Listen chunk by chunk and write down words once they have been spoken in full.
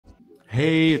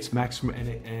Hey, it's Max from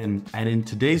n8n, and in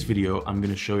today's video, I'm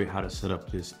going to show you how to set up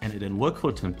this n8n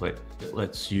workflow template that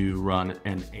lets you run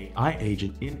an AI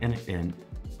agent in n8n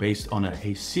based on a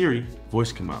Hey Siri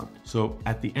voice command. So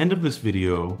at the end of this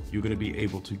video, you're going to be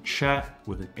able to chat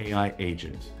with an AI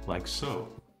agent like so.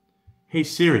 Hey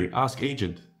Siri, ask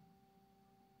agent.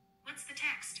 What's the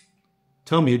text?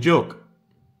 Tell me a joke.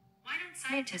 Why don't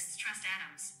scientists trust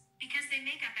atoms? Because they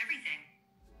make up everything.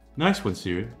 Nice one,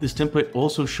 Siri. This template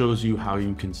also shows you how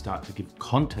you can start to give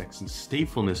context and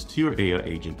statefulness to your AI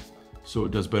agent so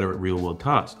it does better at real-world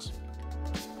tasks.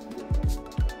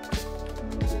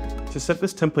 To set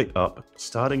this template up,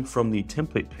 starting from the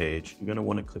template page, you're going to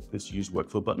want to click this Use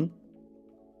Workflow button.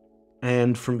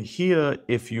 And from here,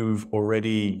 if you've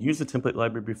already used the template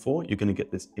library before, you're going to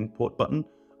get this Import button.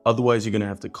 Otherwise, you're going to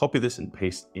have to copy this and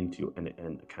paste into your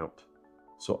n8n account.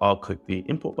 So I'll click the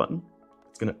Import button.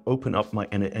 It's going to open up my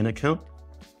n8n account,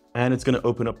 and it's going to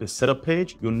open up this setup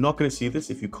page. You're not going to see this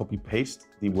if you copy paste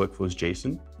the workflows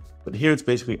JSON, but here it's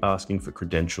basically asking for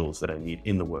credentials that I need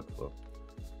in the workflow.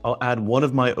 I'll add one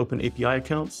of my Open API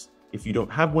accounts. If you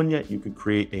don't have one yet, you could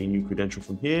create a new credential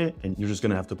from here, and you're just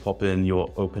going to have to pop in your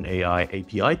OpenAI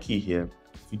API key here.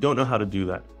 If you don't know how to do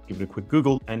that, give it a quick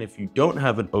Google. And if you don't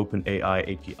have an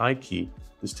OpenAI API key,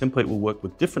 this template will work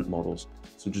with different models.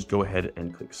 So just go ahead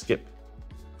and click skip.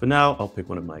 For now, I'll pick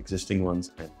one of my existing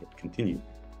ones and hit continue.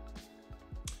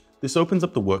 This opens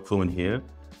up the workflow in here.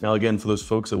 Now, again, for those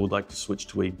folks that would like to switch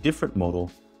to a different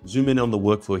model, zoom in on the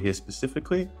workflow here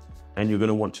specifically, and you're going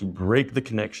to want to break the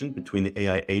connection between the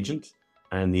AI agent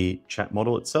and the chat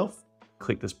model itself.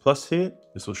 Click this plus here.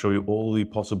 This will show you all the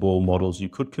possible models you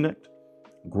could connect.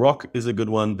 Grok is a good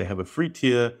one. They have a free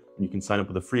tier, and you can sign up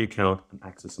with a free account and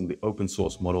access some of the open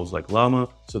source models like Llama.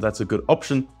 So that's a good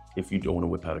option if you don't want to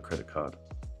whip out a credit card.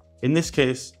 In this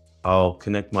case, I'll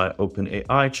connect my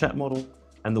OpenAI chat model.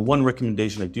 And the one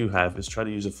recommendation I do have is try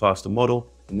to use a faster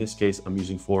model. In this case, I'm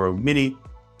using 4.0 mini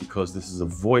because this is a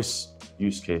voice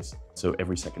use case. So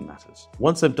every second matters.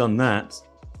 Once I've done that,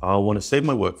 I'll want to save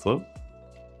my workflow.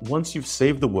 Once you've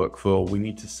saved the workflow, we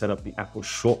need to set up the Apple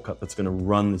shortcut that's going to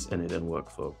run this n8n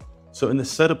workflow. So in the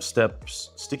setup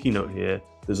steps sticky note here,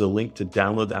 there's a link to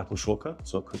download the Apple shortcut.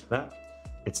 So I'll click that.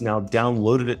 It's now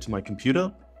downloaded it to my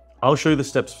computer. I'll show you the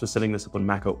steps for setting this up on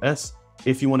Mac OS.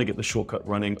 If you want to get the shortcut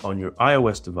running on your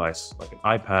iOS device, like an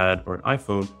iPad or an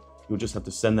iPhone, you'll just have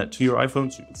to send that to your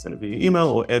iPhone. So you can send it via email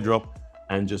or AirDrop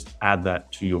and just add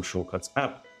that to your Shortcuts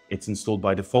app. It's installed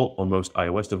by default on most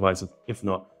iOS devices. If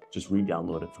not, just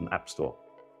re-download it from the App Store.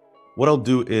 What I'll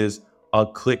do is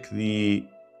I'll click the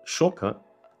shortcut.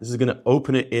 This is going to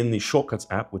open it in the Shortcuts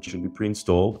app, which should be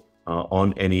pre-installed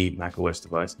on any macOS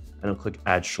device. And I'll click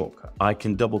Add Shortcut. I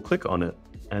can double click on it.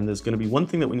 And there's going to be one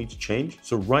thing that we need to change.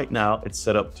 So right now it's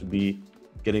set up to be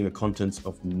getting the contents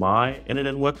of my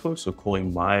n8n workflow. So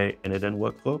calling my n8n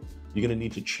workflow, you're going to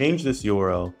need to change this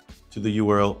URL to the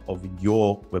URL of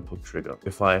your webhook trigger.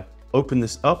 If I open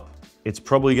this up, it's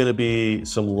probably going to be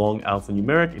some long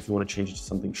alphanumeric. If you want to change it to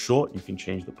something short, you can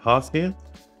change the path here.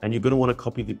 And you're going to want to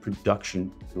copy the production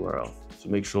URL. So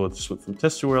make sure to switch from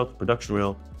test URL to production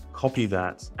URL, copy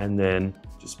that, and then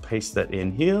just paste that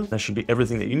in here. That should be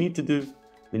everything that you need to do.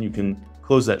 Then you can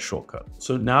close that shortcut.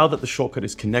 So now that the shortcut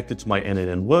is connected to my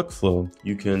n8n workflow,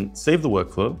 you can save the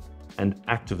workflow and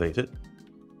activate it.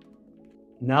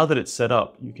 Now that it's set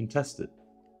up, you can test it.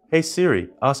 Hey Siri,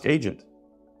 ask agent.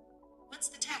 What's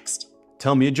the text?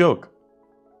 Tell me a joke.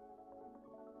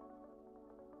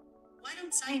 Why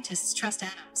don't scientists trust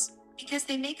atoms? Because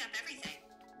they make up everything.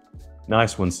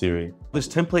 Nice one, Siri. This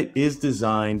template is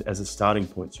designed as a starting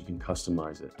point so you can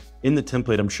customize it. In the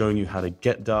template, I'm showing you how to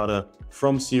get data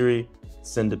from Siri,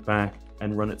 send it back,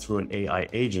 and run it through an AI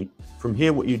agent. From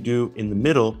here, what you do in the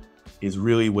middle is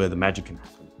really where the magic can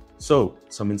happen. So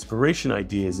some inspiration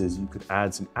ideas is you could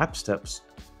add some app steps.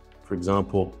 For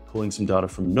example, pulling some data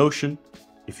from Notion.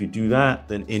 If you do that,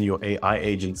 then in your AI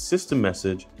agent system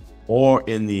message or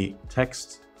in the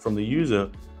text from the user,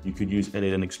 you could use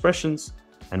n8n expressions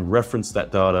and reference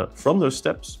that data from those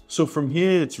steps. So from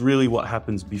here, it's really what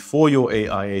happens before your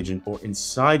AI agent or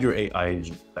inside your AI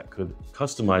agent that could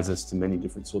customize this to many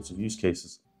different sorts of use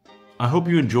cases. I hope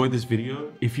you enjoyed this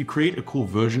video. If you create a cool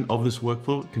version of this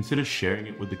workflow, consider sharing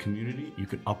it with the community. You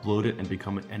can upload it and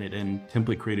become an n8n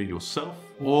template creator yourself,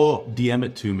 or DM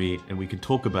it to me and we can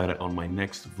talk about it on my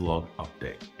next vlog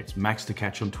update. It's Max to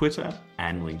catch on Twitter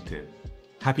and LinkedIn.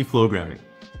 Happy flowgramming.